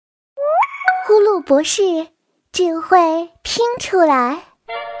呼噜博士智慧拼出来。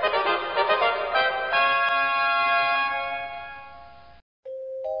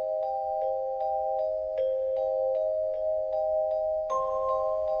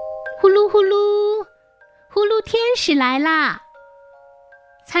呼噜呼噜，呼噜天使来啦！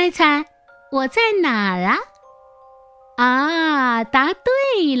猜猜我在哪儿啊？啊，答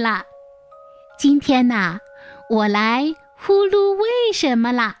对了！今天呐，我来呼噜为什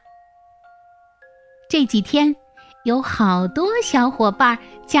么啦？这几天有好多小伙伴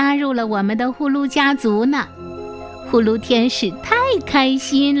加入了我们的呼噜家族呢，呼噜天使太开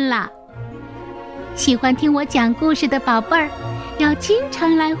心了。喜欢听我讲故事的宝贝儿，要经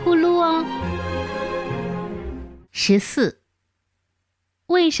常来呼噜哦。14.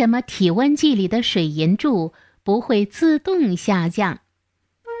 为什么体温计里的水银柱不会自动下降？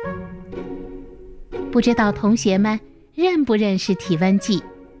不知道同学们认不认识体温计？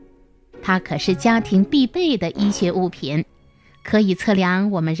它可是家庭必备的医学物品，可以测量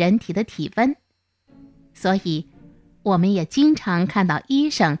我们人体的体温。所以，我们也经常看到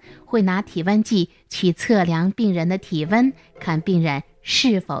医生会拿体温计去测量病人的体温，看病人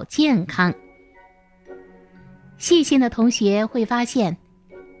是否健康。细心的同学会发现，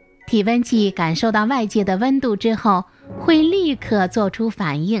体温计感受到外界的温度之后，会立刻做出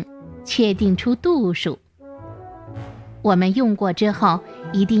反应，确定出度数。我们用过之后，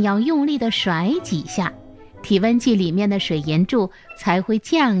一定要用力地甩几下，体温计里面的水银柱才会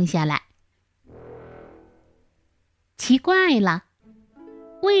降下来。奇怪了，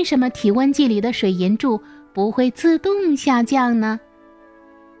为什么体温计里的水银柱不会自动下降呢？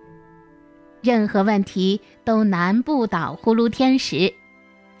任何问题都难不倒呼噜天使。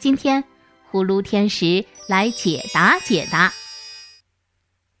今天，呼噜天使来解答解答。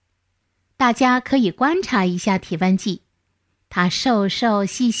大家可以观察一下体温计，它瘦瘦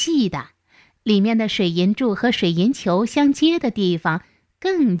细细的，里面的水银柱和水银球相接的地方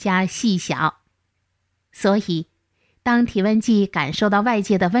更加细小。所以，当体温计感受到外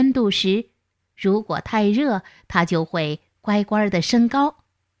界的温度时，如果太热，它就会乖乖地升高。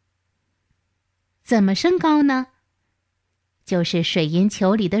怎么升高呢？就是水银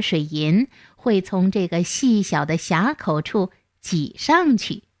球里的水银会从这个细小的匣口处挤上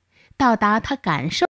去，到达它感受